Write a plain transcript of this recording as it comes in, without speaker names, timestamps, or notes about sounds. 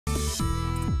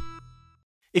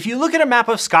If you look at a map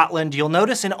of Scotland, you'll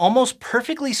notice an almost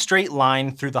perfectly straight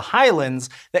line through the highlands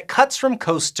that cuts from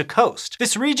coast to coast.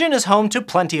 This region is home to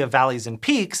plenty of valleys and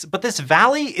peaks, but this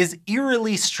valley is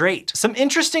eerily straight. Some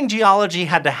interesting geology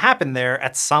had to happen there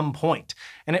at some point.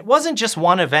 And it wasn't just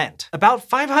one event. About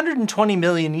 520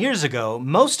 million years ago,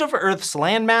 most of Earth's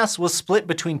landmass was split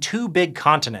between two big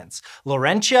continents,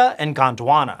 Laurentia and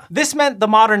Gondwana. This meant the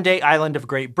modern-day island of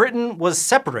Great Britain was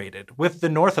separated, with the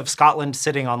north of Scotland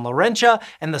sitting on Laurentia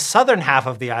and the southern half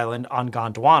of the island on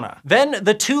Gondwana. Then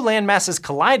the two landmasses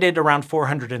collided around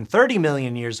 430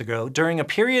 million years ago during a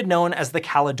period known as the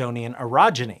Caledonian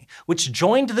Orogeny, which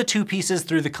joined the two pieces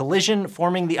through the collision,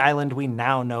 forming the island we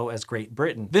now know as Great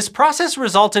Britain. This process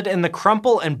resulted in the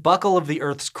crumple and buckle of the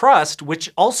Earth's crust, which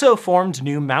also formed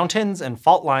new mountains and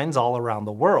fault lines all around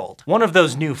the world. One of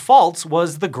those new faults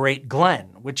was the Great Glen,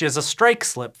 which is a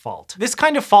strike-slip fault. This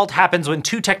kind of fault happens when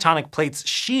two tectonic plates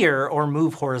shear or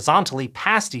move horizontally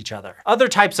past each other. Other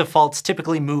types of faults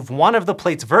typically move one of the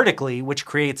plates vertically, which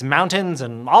creates mountains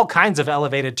and all kinds of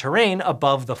elevated terrain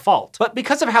above the fault. But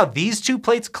because of how these two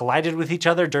plates collided with each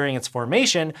other during its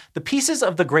formation, the pieces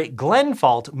of the Great Glen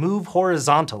Fault move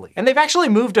horizontally. And they've actually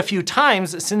moved a few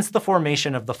times since the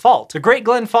formation of the fault. The Great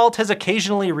Glen Fault has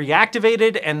occasionally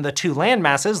reactivated, and the two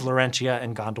landmasses, Laurentia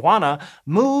and Gondwana,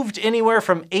 moved anywhere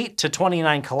from 8 to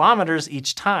 29 kilometers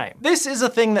each time. This is a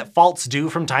thing that faults do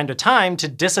from time to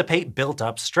dissipate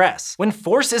built-up stress. When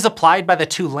force is applied by the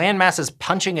two landmasses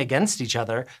punching against each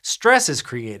other, stress is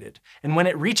created. And when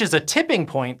it reaches a tipping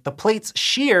point, the plates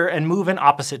shear and move in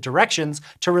opposite directions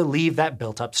to relieve that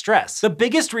built-up stress. The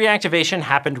biggest reactivation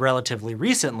happened relatively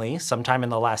recently, sometime in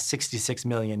the last 66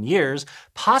 million years,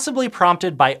 possibly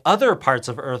prompted by other parts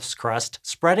of Earth's crust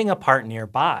spreading apart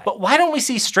nearby. But why don't we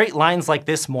see straight lines like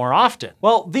this more often?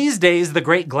 Well, these days the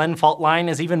Great Glen Fault line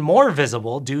is even more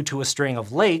visible due to a string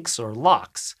of lakes or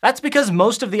lochs. That's because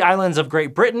most of the islands of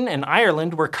Great Britain and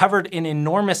Ireland were covered in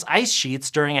enormous ice sheets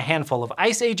during a handful of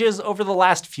ice ages over the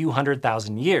last few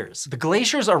 100,000 years. The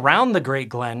glaciers around the Great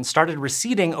Glen started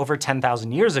receding over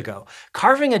 10,000 years ago,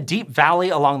 carving a deep valley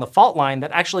along the fault line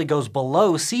that actually goes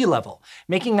below sea level,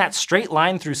 making that straight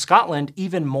line through Scotland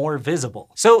even more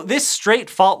visible. So this straight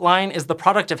fault line is the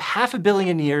product of 500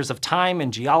 million years of time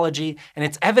and geology, and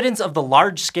it's evidence of the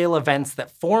large-scale events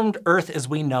that formed Earth as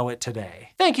we know it today.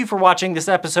 Thank you for watching this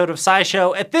episode of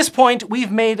SciShow. At this point,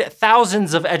 we've made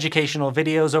thousands of educational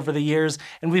videos over the years,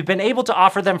 and we've been able to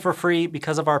offer them for free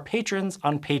because of our patrons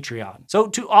on Patreon. So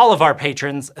to all of our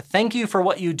patrons, thank you for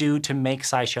what you do to make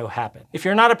SciShow happen. If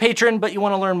you're not a patron, but you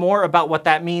want to learn more about what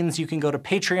that means, you can go to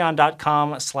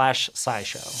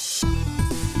patreon.com/scishow.